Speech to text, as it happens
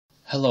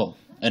Hello,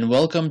 and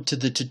welcome to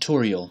the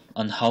tutorial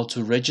on how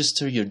to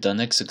register your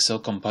DoneEx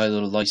XCell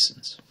Compiler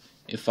license.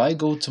 If I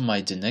go to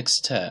my DoneEx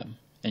tab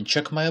and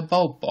check my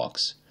About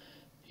box,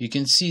 you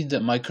can see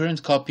that my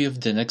current copy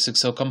of DoneEx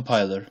XCell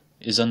Compiler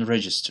is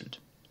unregistered.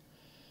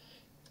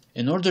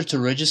 In order to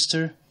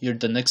register your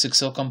DoneEx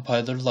XCell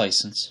Compiler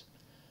license,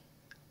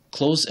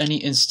 close any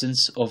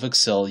instance of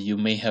Excel you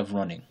may have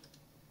running.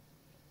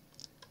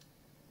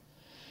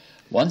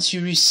 Once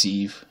you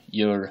receive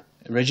your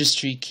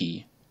registry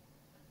key,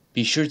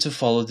 be sure to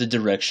follow the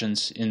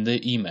directions in the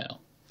email.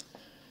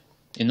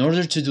 In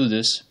order to do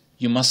this,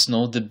 you must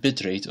know the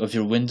bitrate of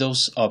your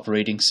Windows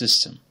operating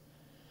system.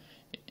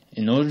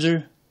 In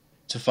order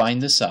to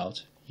find this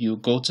out, you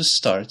go to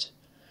Start,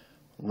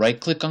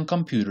 right-click on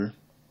Computer,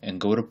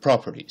 and go to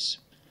Properties.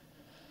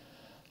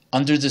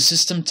 Under the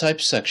System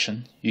Type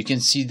section, you can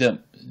see the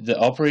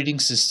operating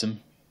system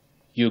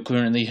you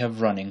currently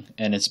have running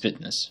and its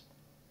bitness.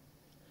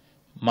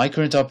 My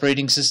current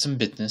operating system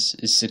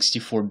bitness is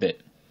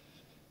 64-bit.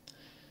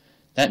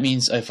 That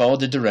means I follow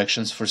the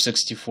directions for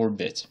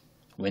 64-bit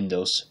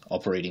Windows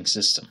operating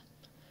system.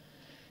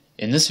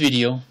 In this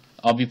video,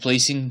 I'll be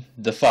placing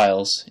the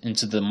files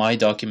into the My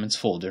Documents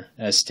folder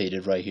as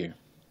stated right here.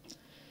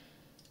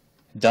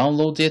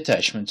 Download the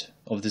attachment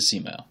of this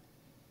email.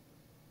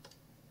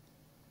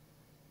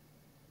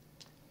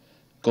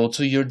 Go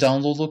to your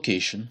download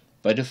location.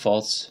 By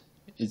default,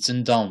 it's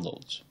in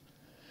Downloads.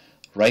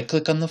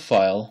 Right-click on the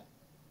file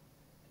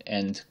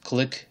and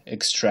click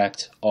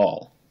Extract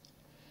All.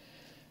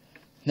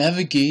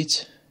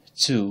 Navigate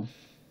to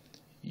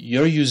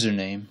your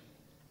username,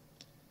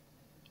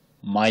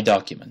 My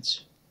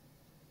Documents,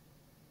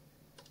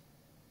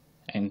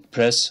 and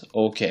press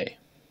OK,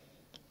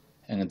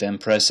 and then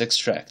press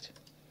Extract.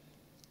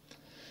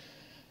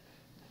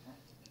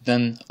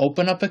 Then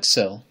open up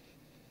Excel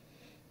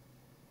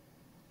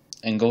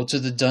and go to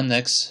the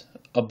DoneX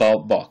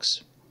About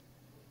box.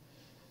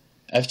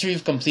 After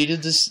you've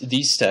completed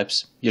these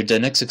steps, your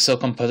DoneX XCell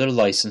Compiler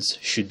license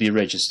should be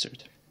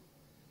registered.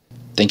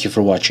 Thank you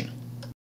for watching.